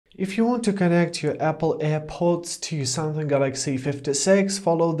If you want to connect your Apple AirPods to your Samsung Galaxy A56,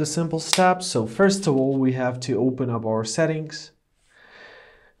 follow the simple steps. So first of all, we have to open up our settings.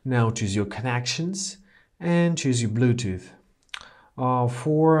 Now choose your connections and choose your Bluetooth.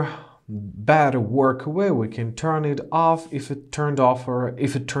 For better workaway, we can turn it off if it turned off, or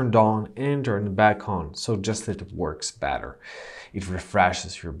if it turned on, and turn it back on. So just that it works better. It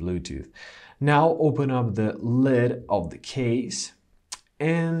refreshes your Bluetooth. Now open up the lid of the case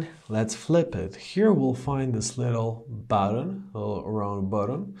and let's flip it. Here we'll find this little button, a little round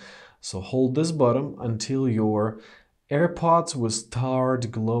button. So hold this button until your AirPods will start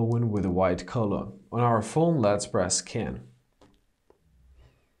glowing with a white color. On our phone, let's press scan.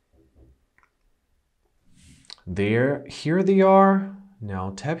 Here they are.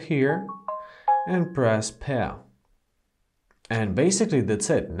 Now tap here and press pair. And basically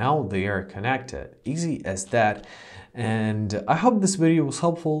that's it. Now they are connected. Easy as that. And I hope this video was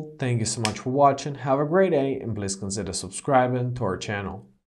helpful. Thank you so much for watching. Have a great day and please consider subscribing to our channel.